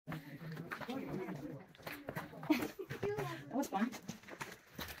was fun.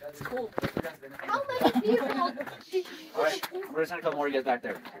 That's cool. How many people? Alright, we're just gonna come more guys back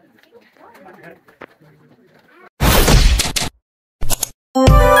there.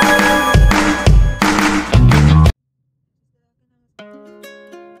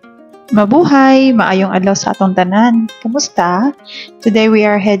 Mabuhay! Maayong adlaw sa atong tanan. Kamusta? Today we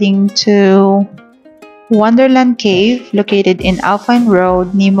are heading to Wonderland Cave located in Alpine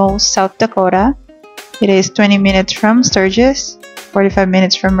Road, Nemo, South Dakota. It is 20 minutes from Sturgis, 45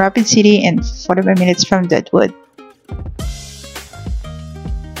 minutes from Rapid City, and 45 minutes from Deadwood.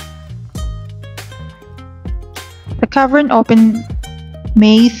 The cavern opened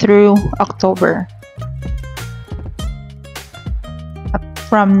May through October,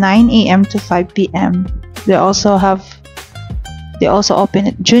 from 9 a.m. to 5 p.m. They also open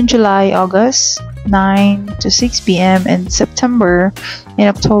at June, July, August 9 to 6 p.m. and September and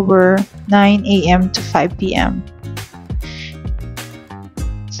October 9 a.m. to 5 p.m.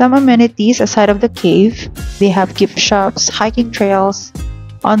 Some amenities aside of the cave, they have gift shops, hiking trails,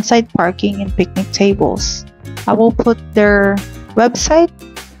 on-site parking, and picnic tables. I will put their website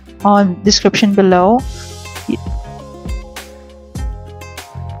on description below.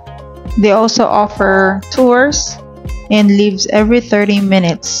 They also offer tours and leaves every 30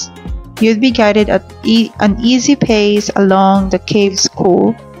 minutes. You'd be guided at an easy pace along the cave's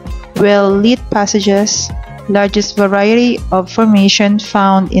cool, well-lit passages, largest variety of formation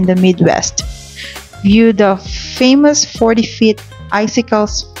found in the Midwest. View the famous 40-feet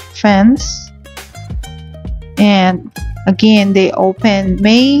icicles fence. And again, they open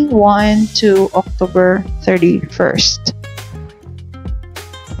May 1 to October 31st.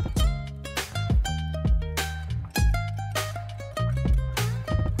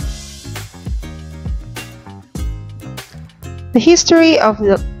 The history of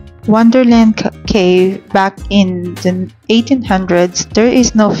the Wonderland Cave back in the 1800s, there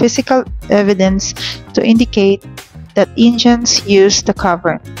is no physical evidence to indicate that Indians used the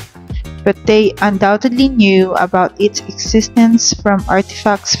cavern, but they undoubtedly knew about its existence from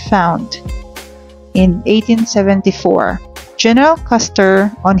artifacts found. In 1874, General Custer,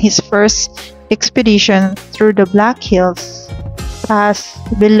 on his first expedition through the Black Hills, passed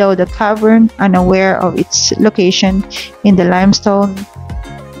below the cavern unaware of its location in the limestone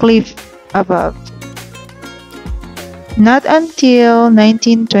cliff above. Not until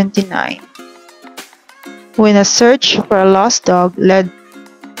 1929, when a search for a lost dog led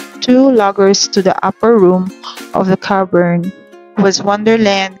two loggers to the upper room of the cavern, was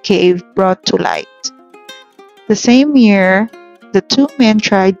Wonderland Cave brought to light. The same year, the two men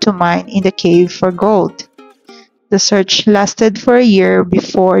tried to mine in the cave for gold. The search lasted for a year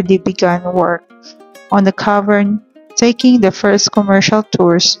before they began work on the cavern, taking the first commercial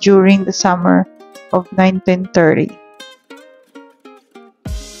tours during the summer of 1930.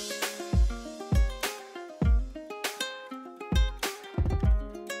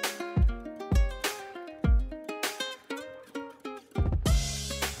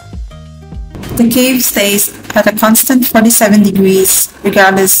 The cave stays at a constant 47 degrees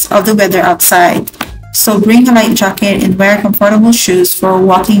regardless of the weather outside. So bring a light jacket and wear comfortable shoes for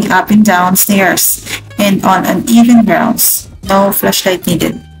walking up and down stairs and on uneven grounds. No flashlight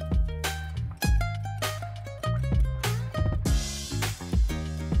needed.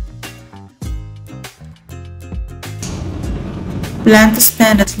 Plan to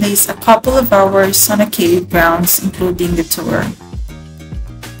spend at least a couple of hours on the cave grounds, including the tour.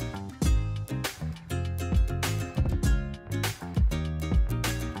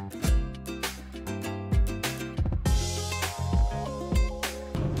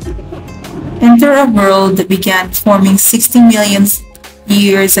 Enter a world that began forming 60 million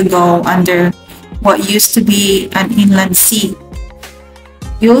years ago under what used to be an inland sea.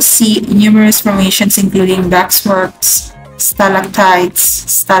 You'll see numerous formations including waxworks, stalactites,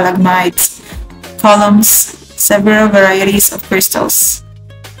 stalagmites, columns, several varieties of crystals,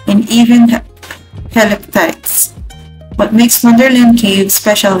 and even helictites. What makes Wonderland Cave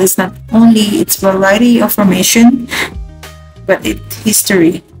special is not only its variety of formation, but its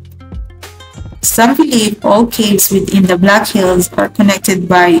history. Some believe all caves within the Black Hills are connected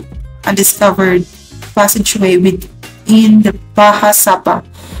by a discovered passageway within the Paha Sapa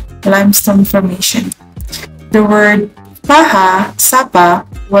limestone formation. The word Paha Sapa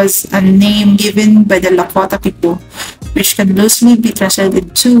was a name given by the Lakota people, which can loosely be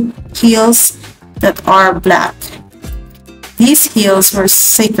translated to hills that are black. These hills were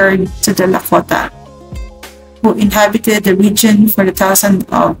sacred to the Lakota, who inhabited the region for thousands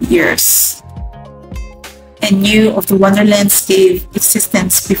of years and knew of the Wonderland's cave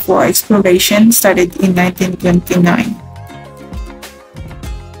existence before exploration started in 1929.